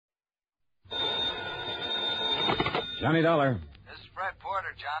Johnny Dollar. This is Fred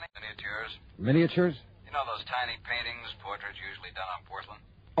Porter, Johnny. Miniatures. Miniatures? You know those tiny paintings, portraits usually done on porcelain?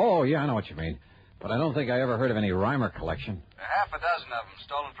 Oh, yeah, I know what you mean. But I don't think I ever heard of any Reimer collection. There are half a dozen of them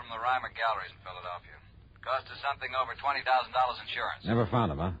stolen from the Reimer galleries in Philadelphia. Cost us something over $20,000 insurance. Never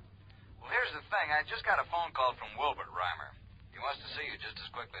found them, huh? Well, here's the thing. I just got a phone call from Wilbert Reimer. He wants to see you just as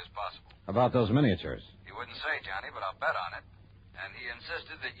quickly as possible. About those miniatures? He wouldn't say, Johnny, but I'll bet on it. And he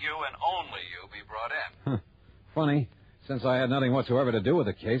insisted that you and only you be brought in. Huh. Funny, since I had nothing whatsoever to do with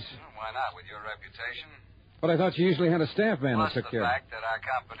the case. Why not, with your reputation? But I thought you usually had a staff man Plus that took the care of it. fact that our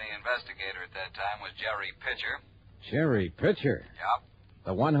company investigator at that time was Jerry Pitcher. Jerry Pitcher? Yep.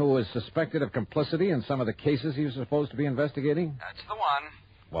 The one who was suspected of complicity in some of the cases he was supposed to be investigating? That's the one.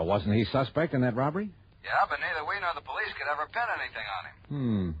 Well, wasn't he suspect in that robbery? Yeah, but neither we nor the police could ever pin anything on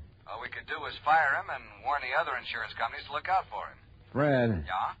him. All we could do was fire him and warn the other insurance companies to look out for him. Fred.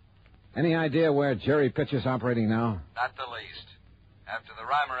 Yeah? Any idea where Jerry Pitcher's operating now? Not the least. After the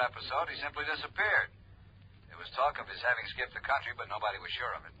Reimer episode, he simply disappeared. There was talk of his having skipped the country, but nobody was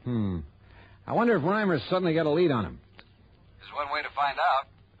sure of it. I wonder if Reimer suddenly got a lead on him. There's one way to find out.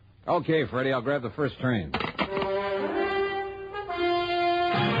 Okay, Freddie, I'll grab the first train.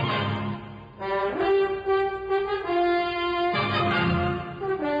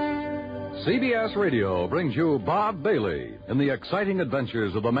 CBS Radio brings you Bob Bailey in the exciting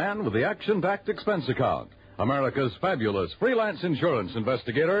adventures of the man with the action-packed expense account, America's fabulous freelance insurance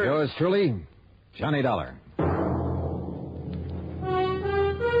investigator. Yours truly, Johnny Dollar.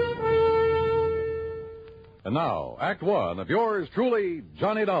 And now, Act One of yours truly,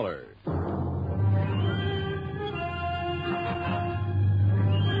 Johnny Dollar.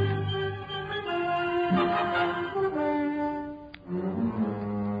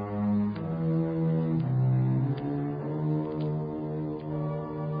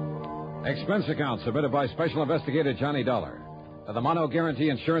 Expense account submitted by Special Investigator Johnny Dollar to the Mono Guarantee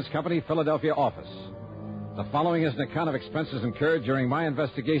Insurance Company, Philadelphia office. The following is an account of expenses incurred during my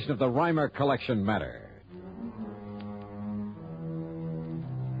investigation of the Reimer collection matter.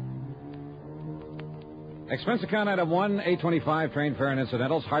 Expense account item 1, $8.25 train fare and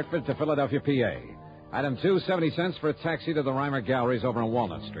incidentals, Hartford to Philadelphia, PA. Item 2, 70 cents for a taxi to the Reimer galleries over on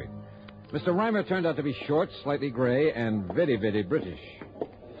Walnut Street. Mr. Reimer turned out to be short, slightly gray, and very British.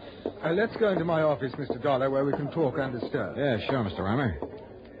 Let's go into my office, Mr. Dollar, where we can talk undisturbed. Yeah, sure, Mr. Reimer.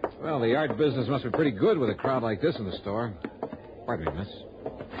 Well, the art business must be pretty good with a crowd like this in the store. Pardon me, miss.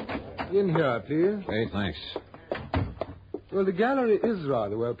 In here, please. Hey, thanks. Well, the gallery is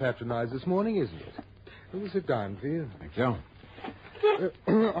rather well patronized this morning, isn't it? Will you sit down, please? Thank you.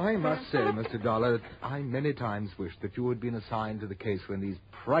 I must say, Mr. Dollar, that I many times wished that you had been assigned to the case when these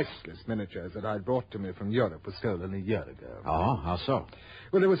priceless miniatures that I brought to me from Europe were stolen a year ago. Oh, how so?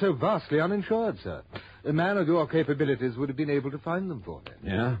 Well, they were so vastly uninsured, sir. A man of your capabilities would have been able to find them for me.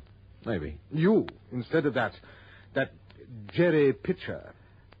 Yeah, maybe. You, instead of that Jerry Pitcher.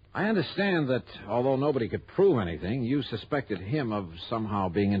 I understand that, although nobody could prove anything, you suspected him of somehow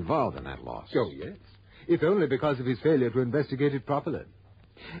being involved in that loss. Oh, yes. If only because of his failure to investigate it properly.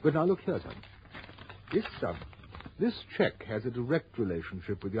 But now look here, son. This check has a direct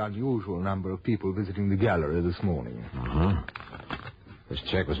relationship with the unusual number of people visiting the gallery this morning. Uh-huh. This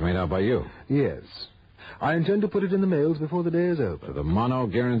check was made out by you? Yes. I intend to put it in the mails before the day is over. To the Mono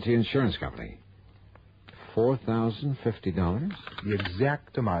Guarantee Insurance Company. $4,050? The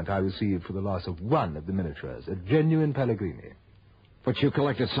exact amount I received for the loss of one of the miniatures, a genuine Pellegrini. But you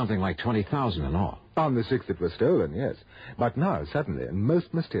collected something like $20,000 in all. On the 6 that were stolen, yes. But now, suddenly, and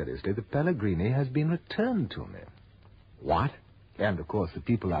most mysteriously, the Pellegrini has been returned to me. What? And, of course, the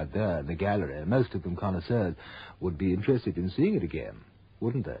people out there in the gallery, most of them connoisseurs, would be interested in seeing it again,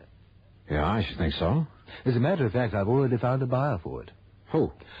 wouldn't they? Yeah, I should think so. As a matter of fact, I've already found a buyer for it.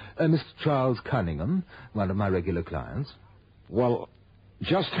 Who? Mr. Charles Cunningham, one of my regular clients. Well,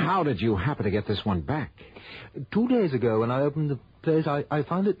 just how did you happen to get this one back? 2 days ago, when I opened the place, I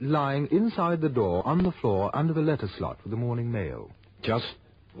found it lying inside the door, on the floor, under the letter slot for the morning mail. Just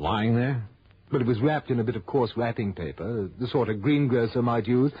lying there? But it was wrapped in a bit of coarse wrapping paper, the sort a greengrocer might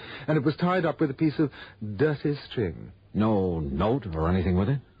use, and it was tied up with a piece of dirty string. No note or anything with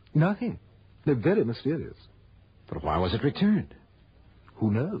it? Nothing. They're very mysterious. But why was it returned?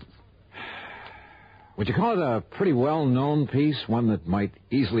 Who knows? Would you call it a pretty well-known piece, one that might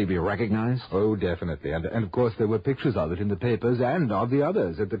easily be recognized? Oh, definitely. And of course, there were pictures of it in the papers and of the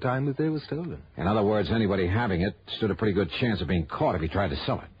others at the time that they were stolen. In other words, anybody having it stood a pretty good chance of being caught if he tried to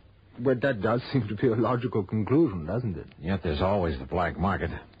sell it. But that does seem to be a logical conclusion, doesn't it? Yet there's always the black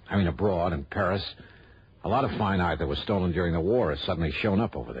market. I mean, abroad, in Paris. A lot of fine art that was stolen during the war has suddenly shown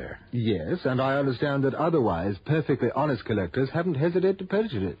up over there. Yes, and I understand that otherwise perfectly honest collectors haven't hesitated to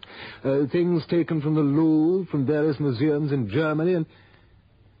purchase it. Things taken from the Louvre, from various museums in Germany, and...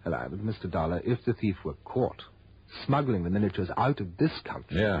 Hello, but Mr. Dollar, if the thief were caught smuggling the miniatures out of this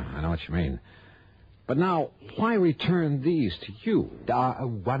country... Yeah, I know what you mean. But now, why return these to you?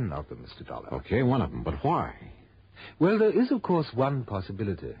 One of them, Mr. Dollar. Okay, one of them, but why? Well, there is, of course, one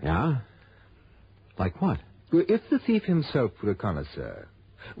possibility. Yeah? Like what? Well, if the thief himself were a connoisseur,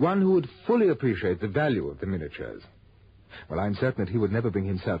 one who would fully appreciate the value of the miniatures, well, I'm certain that he would never bring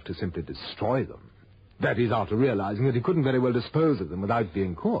himself to simply destroy them. That is, after realizing that he couldn't very well dispose of them without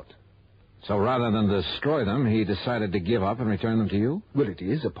being caught. So rather than destroy them, he decided to give up and return them to you? Well, it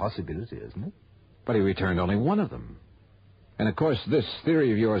is a possibility, isn't it? But he returned only one of them. And, of course, this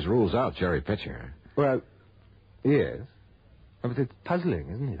theory of yours rules out Jerry Pitcher. Well, yes. But it's puzzling,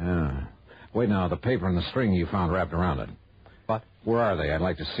 isn't it? Yeah. Wait now, the paper and the string you found wrapped around it. What? Where are they? I'd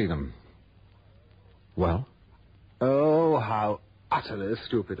like to see them. Well? Oh, how utterly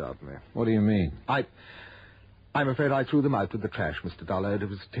stupid of me. What do you mean? I'm afraid I threw them out with the trash, Mr. Dollar. It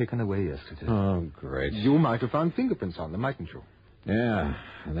was taken away yesterday. Oh, great. You might have found fingerprints on them, mightn't you? Yeah,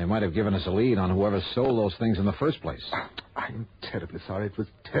 and they might have given us a lead on whoever stole those things in the first place. I'm terribly sorry. It was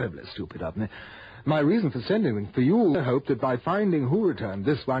terribly stupid of me. My reason for sending them for you, I hoped that by finding who returned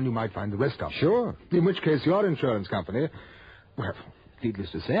this one, you might find the rest of them. Sure. In which case, your insurance company, well, needless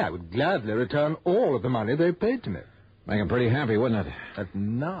to say, I would gladly return all of the money they paid to me. Make them pretty happy, wouldn't it? But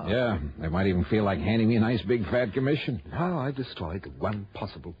no. Yeah, they might even feel like handing me a nice big fat commission. Now I've destroyed the one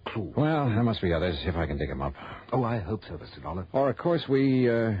possible clue. Well, there must be others, if I can dig them up. Oh, I hope so, Mr. Dollar. Or, of course, we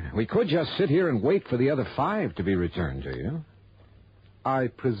could just sit here and wait for the other 5 to be returned to you. I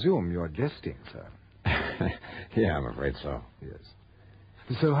presume you're jesting, sir. Yeah, I'm afraid so. Yes.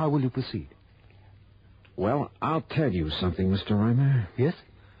 So how will you proceed? Well, I'll tell you something, Mr. Reimer. Yes?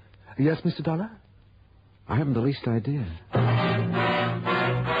 Yes, Mr. Dollar? I haven't the least idea.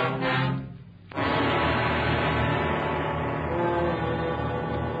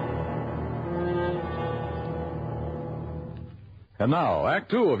 And now,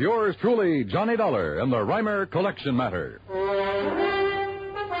 Act Two of yours truly, Johnny Dollar, and the Reimer Collection Matter.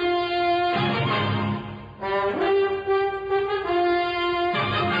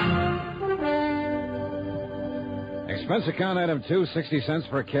 Expense account item 2, 60 cents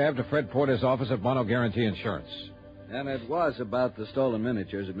for a cab to Fred Porter's office at Mono Guarantee Insurance. And it was about the stolen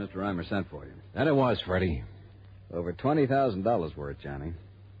miniatures that Mr. Reimer sent for you. That it was, Freddie. Over $20,000 worth, Johnny.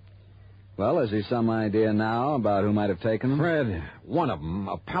 Well, has he some idea now about who might have taken them? Fred, one of them,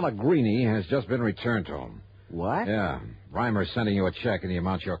 a Pellegrini, has just been returned to him. What? Yeah. Reimer's sending you a check in the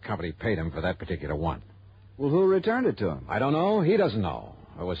amount your company paid him for that particular one. Well, who returned it to him? I don't know. He doesn't know.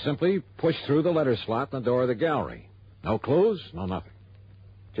 It was simply pushed through the letter slot in the door of the gallery. No clues, no nothing.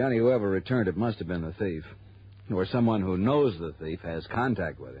 Johnny, whoever returned it must have been the thief. Or someone who knows the thief has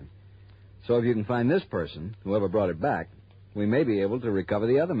contact with him. So if you can find this person, whoever brought it back, we may be able to recover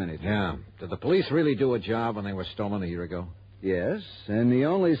the other miniatures. Yeah. Did the police really do a job when they were stolen a year ago? Yes, and the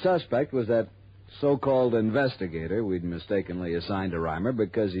only suspect was that so-called investigator we'd mistakenly assigned to Reimer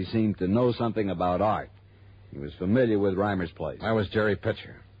because he seemed to know something about art. He was familiar with Reimer's place. That was Jerry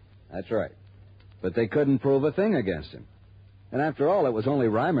Pitcher. That's right. But they couldn't prove a thing against him. And after all, it was only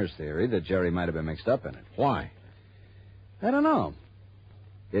Reimer's theory that Jerry might have been mixed up in it. Why? I don't know.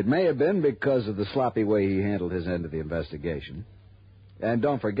 It may have been because of the sloppy way he handled his end of the investigation. And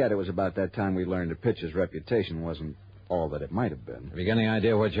don't forget, it was about that time we learned that Pitcher's reputation wasn't all that it might have been. Have you got any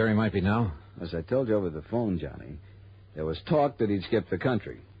idea where Jerry might be now? As I told you over the phone, Johnny, there was talk that he'd skipped the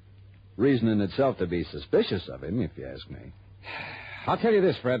country. Reason in itself to be suspicious of him, if you ask me. I'll tell you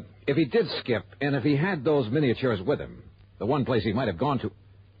this, Fred. If he did skip, and if he had those miniatures with him, the one place he might have gone to...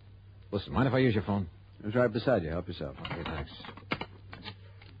 Listen, mind if I use your phone? It's right beside you. Help yourself. Okay, thanks.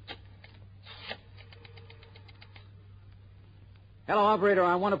 Hello, operator.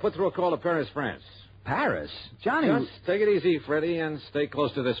 I want to put through a call to Paris, France. Paris? Johnny... Just take it easy, Freddie, and stay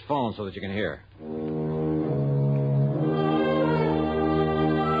close to this phone so that you can hear.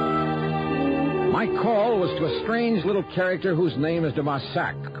 My call was to a strange little character whose name is de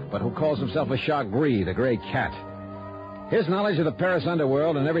Marsac, but who calls himself a Chat Gris, the gray cat. His knowledge of the Paris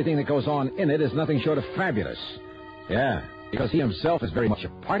underworld and everything that goes on in it is nothing short of fabulous. Yeah, because he himself is very much a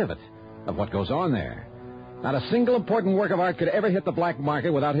part of it, of what goes on there. Not a single important work of art could ever hit the black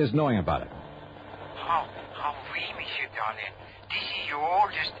market without his knowing about it. Oh, oui, Monsieur Darlin. This is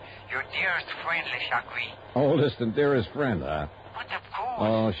your dearest friend, Le Chat Gris. Oldest and dearest friend, huh? But of course.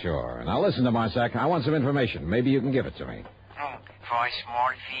 Oh, sure. Now listen to Marsac. I want some information. Maybe you can give it to me. For a small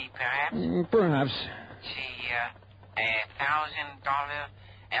fee, perhaps? Perhaps. $1,000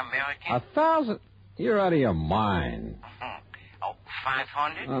 American? 1,000? You're out of your mind. Oh,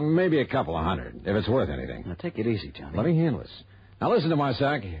 500? Maybe a couple of hundred, if it's worth anything. Now, take it easy, Johnny. Let me handle this. Now, listen to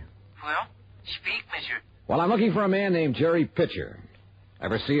Marsac. Well, speak, monsieur. Well, I'm looking for a man named Jerry Pitcher.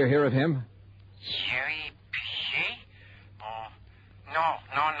 Ever see or hear of him? Jerry Pichet? Oh,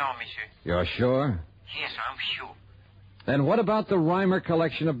 no, monsieur. You're sure? Yes, I'm sure. Then what about the Reimer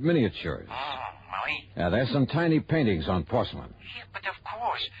collection of miniatures? Oh, oui. There's some tiny paintings on porcelain. Yeah, but of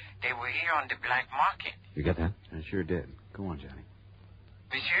course, they were here on the black market. You get that? I sure did. Go on, Johnny.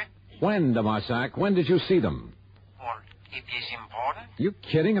 Monsieur? When, de Marsac? When did you see them? Well, it is important. You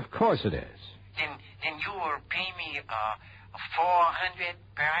kidding? Of course it is. Then you will pay me, 400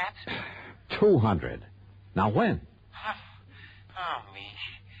 perhaps? 200. Now when? Oh, me.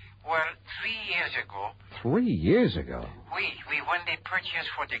 Well, 3 years ago, 3 years ago. we when they purchased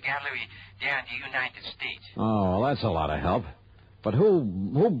for the gallery there in the United States. Oh, well, that's a lot of help. But who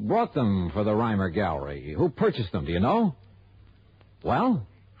brought them for the Reimer Gallery? Who purchased them? Do you know? Well?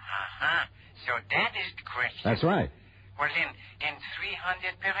 Uh-huh. So that is the question. That's right. Well, then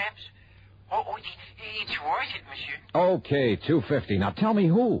 300 perhaps? Oh, it's worth it, monsieur. Okay, 250. Now tell me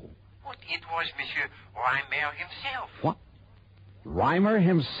who. Well, it was Monsieur Reimer himself. What? Reimer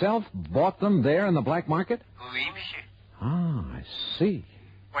himself bought them there in the black market? Oui, monsieur. Ah, I see.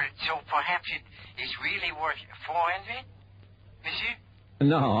 Well, so perhaps it is really worth 400, monsieur?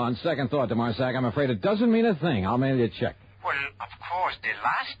 No, on second thought, de Marsac, I'm afraid it doesn't mean a thing. I'll mail you a check. Well, of course, the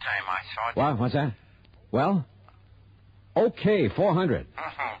last time I saw it... What? What's that? Well? Okay, 400.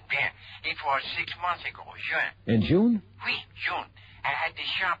 Bien. It was 6 months ago, June. In June? Oui, June. At the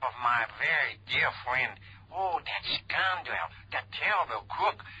shop of my very dear friend. Oh, that scoundrel, that terrible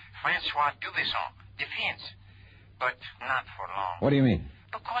crook, Francois Dubesson, defense. But not for long. What do you mean?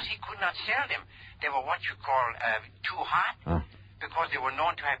 Because he could not sell them. They were what you call too hot. Huh? Because they were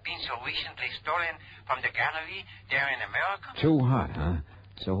known to have been so recently stolen from the gallery there in America. Too hot, huh?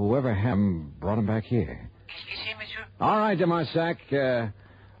 So whoever had them brought them back here. You see, monsieur? All right, de Marsac.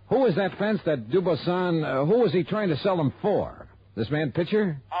 Who was that fence that Dubosson... who was he trying to sell them for? This man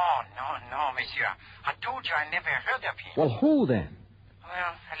Pitcher? Oh, no, monsieur. I told you I never heard of him. Well, who then?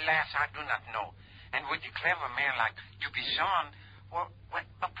 Well, alas, I do not know. And with a clever man like Dubosson, well,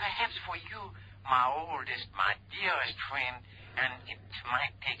 perhaps for you, my oldest, my dearest friend, and it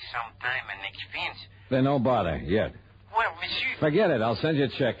might take some time and expense. Then no bother, yet. Well, monsieur... Forget it. I'll send you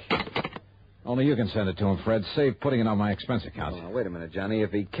a check. Only you can send it to him, Fred. Save putting it on my expense account. Oh, wait a minute, Johnny. If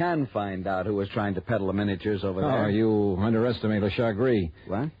he can find out who was trying to peddle the miniatures over there... Oh, you underestimate Le Chagris.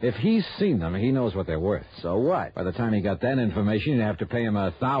 What? If he's seen them, he knows what they're worth. So what? By the time he got that information, you'd have to pay him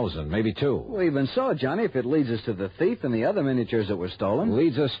 1,000, maybe 2. Well, even so, Johnny, if it leads us to the thief and the other miniatures that were stolen...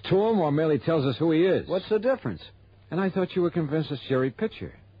 Leads us to him or merely tells us who he is? What's the difference? And I thought you were convinced it's Jerry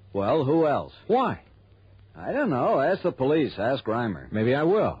Pitcher. Well, who else? Why? I don't know. Ask the police. Ask Reimer. Maybe I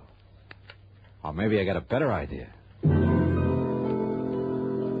will. Or maybe I got a better idea.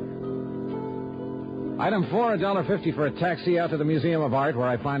 Item 4, $1.50 for a taxi out to the Museum of Art, where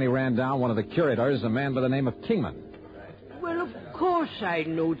I finally ran down one of the curators, a man by the name of Kingman. Well, of course I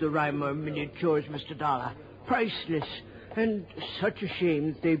know the Reimer miniatures, Mr. Dollar. Priceless. And such a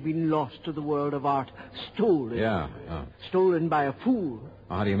shame that they've been lost to the world of art. Stolen. Yeah. Oh. Stolen by a fool.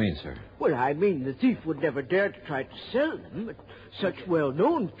 How do you mean, sir? Well, I mean the thief would never dare to try to sell them, but such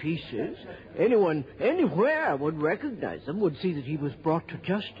well-known pieces, anyone, anywhere would recognize them, would see that he was brought to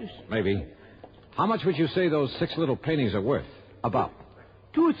justice. Maybe. How much would you say those 6 little paintings are worth? About?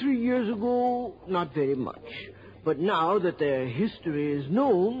 2 or 3 years ago, not very much. But now that their history is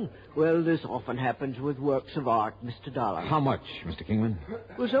known, well, this often happens with works of art, Mr. Dollar. How much, Mr. Kingman?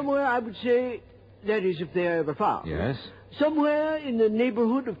 Well, somewhere, I would say, that is, if they're ever found. Yes? Somewhere in the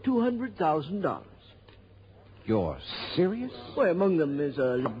neighborhood of $200,000. You're serious? Well, among them is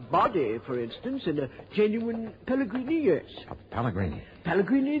a body, for instance, and a genuine Pellegrini, yes. A Pellegrini.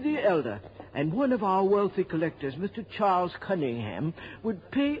 Pellegrini the Elder. And one of our wealthy collectors, Mr. Charles Cunningham,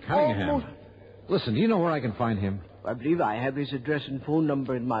 would pay Cunningham? almost... Listen, do you know where I can find him? I believe I have his address and phone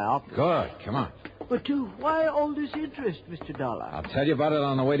number in my office. Good. Come on. But why all this interest, Mr. Dollar? I'll tell you about it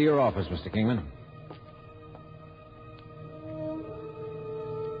on the way to your office, Mr. Kingman.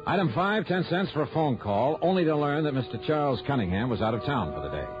 Item 5, 10 cents for a phone call, only to learn that Mr. Charles Cunningham was out of town for the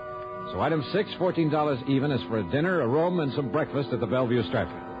day. So item 6, $14 even, is for a dinner, a room, and some breakfast at the Bellevue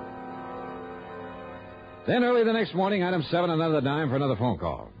Stratford. Then early the next morning, item 7, another dime for another phone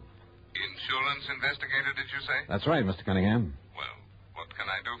call. Insurance investigator, did you say? That's right, Mr. Cunningham. Well, what can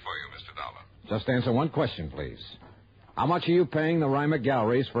I do for you, Mr. Dollar? Just answer one question, please. How much are you paying the Reimer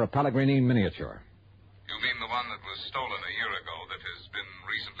Galleries for a Pellegrini miniature? You mean the one that was stolen a year ago that has been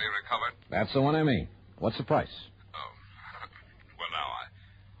recently recovered? That's the one I mean. What's the price? Oh. Well, now,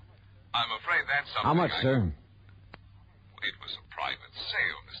 I'm afraid that's something. How much, sir? It was a private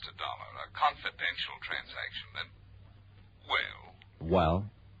sale, Mr. Dollar, a confidential transaction. And, Well?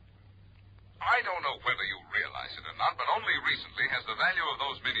 I don't know whether you realize it or not, but only recently has the value of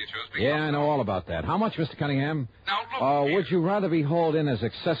those miniatures become... Yeah, I know all about that. How much, Mr. Cunningham? Now, look Or here. would you rather be hauled in as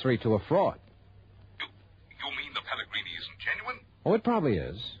accessory to a fraud? You mean the Pellegrini isn't genuine? Oh, it probably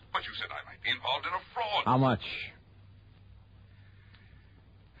is. But you said I might be involved in a fraud. How much?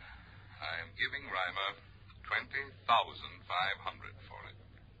 I am giving Reimer $20,500 for it.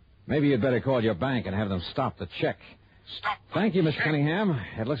 Maybe you'd better call your bank and have them stop the check. Stop. the Thank you, Mr. check. Cunningham.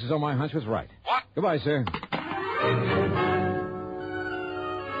 It looks as though my hunch was right. What? Goodbye, sir.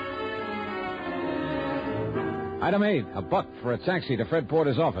 Item 8, a buck for a taxi to Fred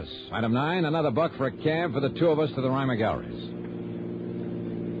Porter's office. Item 9, another buck for a cab for the two of us to the Reimer Galleries.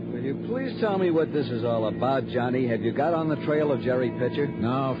 Will you please tell me what this is all about, Johnny? Have you got on the trail of Jerry Pitcher?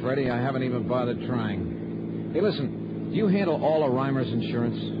 No, Freddie, I haven't even bothered trying. Hey, listen, do you handle all of Reimer's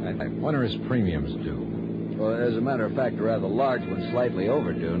insurance? When are his premiums due? Well, as a matter of fact, a rather large one, slightly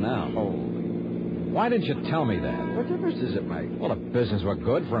overdue now. Oh. Why didn't you tell me that? What difference does it make? Well, if business were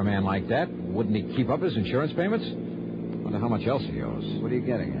good for a man like that, wouldn't he keep up his insurance payments? Wonder how much else he owes. What are you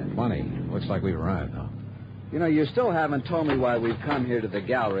getting at? Plenty. Looks like we've arrived, though. You know, you still haven't told me why we've come here to the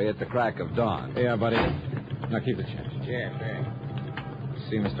gallery at the crack of dawn. Yeah, buddy. Now keep the change. Yeah.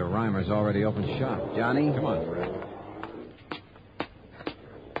 See, Mr. Reimer's already opened shop. Johnny? Come on, Fred.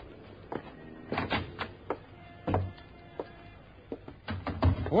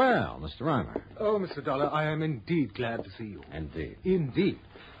 Well, Mr. Reimer. Oh, Mr. Dollar, I am indeed glad to see you. Indeed. Indeed.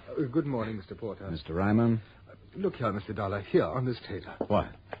 Good morning, Mr. Porter. Mr. Reimer? Look here, Mr. Dollar, here on this table. What?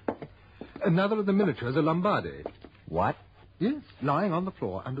 Another of the miniatures, a Lombardi. What? Yes, lying on the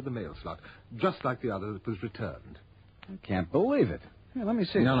floor under the mail slot, just like the other that was returned. I can't believe it. Here, let me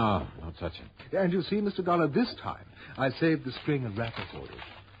see. No, don't touch it. And you see, Mr. Dollar, this time I saved the string and wrapper for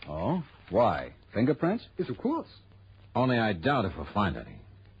you. Oh? Why? Fingerprints? Yes, of course. Only I doubt if we'll find any.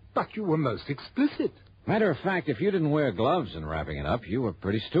 But you were most explicit. Matter of fact, if you didn't wear gloves in wrapping it up, you were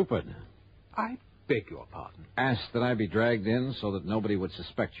pretty stupid. I beg your pardon. Asked that I be dragged in so that nobody would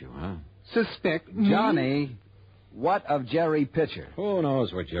suspect you, huh? Suspect me? Johnny, what of Jerry Pitcher? Who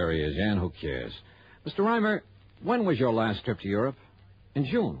knows what Jerry is, and who cares? Mr. Reimer, when was your last trip to Europe? In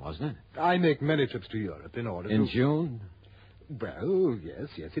June, wasn't it? I make many trips to Europe in order In to... June? Well, yes,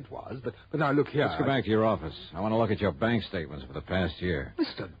 it was. But now look here. Let's go back to your office. I want to look at your bank statements for the past year.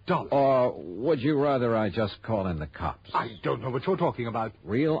 Mr. Dollar. Or would you rather I just call in the cops? I don't know what you're talking about.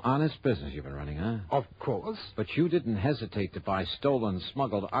 Real honest business you've been running, huh? Of course. But you didn't hesitate to buy stolen,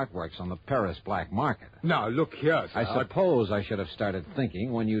 smuggled artworks on the Paris black market. Now, look here, sir. I suppose I should have started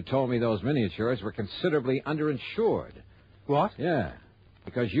thinking when you told me those miniatures were considerably underinsured. What? Yeah,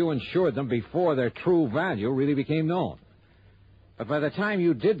 because you insured them before their true value really became known. But by the time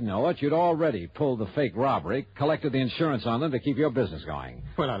you did know it, you'd already pulled the fake robbery, collected the insurance on them to keep your business going.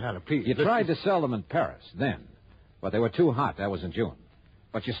 Well, now, please. You tried to sell them in Paris then, but they were too hot. That was in June.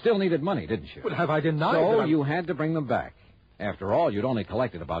 But you still needed money, didn't you? But have I denied So that you had to bring them back. After all, you'd only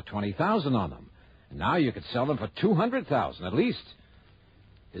collected about $20,000 on them. And now you could sell them for $200,000 at least.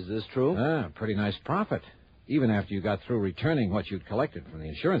 Is this true? Pretty nice profit, even after you got through returning what you'd collected from the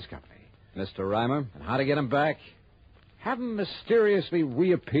insurance company. Mr. Reimer? And how to get them back? Have them mysteriously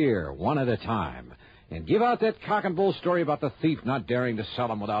reappear one at a time and give out that cock and bull story about the thief not daring to sell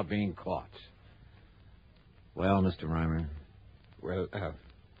them without being caught. Well, Mr. Reimer? Well,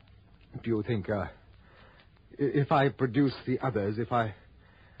 do you think, if I produce the others, if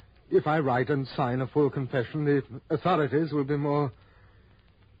I write and sign a full confession, the authorities will be more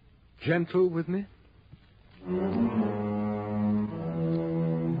gentle with me?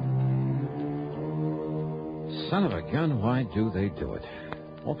 Son of a gun, why do they do it?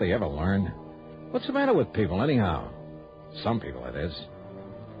 Won't they ever learn? What's the matter with people, anyhow? Some people, that is.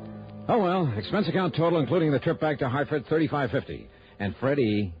 Oh, well, expense account total, including the trip back to Hartford, $35.50. And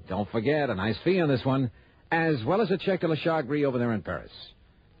Freddie, don't forget, a nice fee on this one, as well as a check to La Chagrie over there in Paris.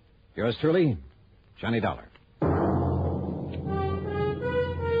 Yours truly, Johnny Dollar.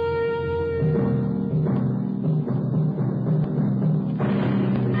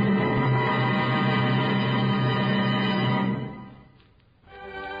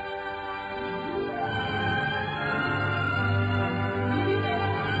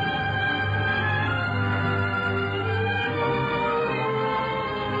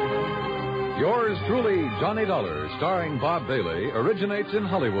 Yours truly, Johnny Dollar, starring Bob Bailey, originates in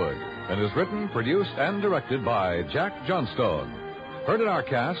Hollywood and is written, produced, and directed by Jack Johnstone. Heard in our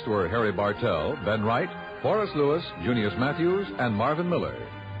cast were Harry Bartell, Ben Wright, Forrest Lewis, Junius Matthews, and Marvin Miller.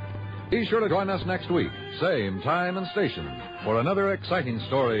 Be sure to join us next week, same time and station, for another exciting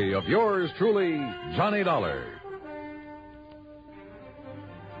story of yours truly, Johnny Dollar.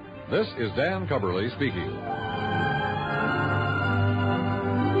 This is Dan Cubberly speaking.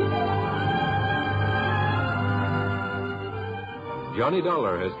 Johnny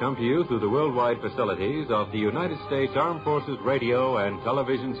Dollar has come to you through the worldwide facilities of the United States Armed Forces Radio and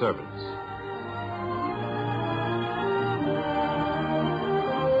Television Service.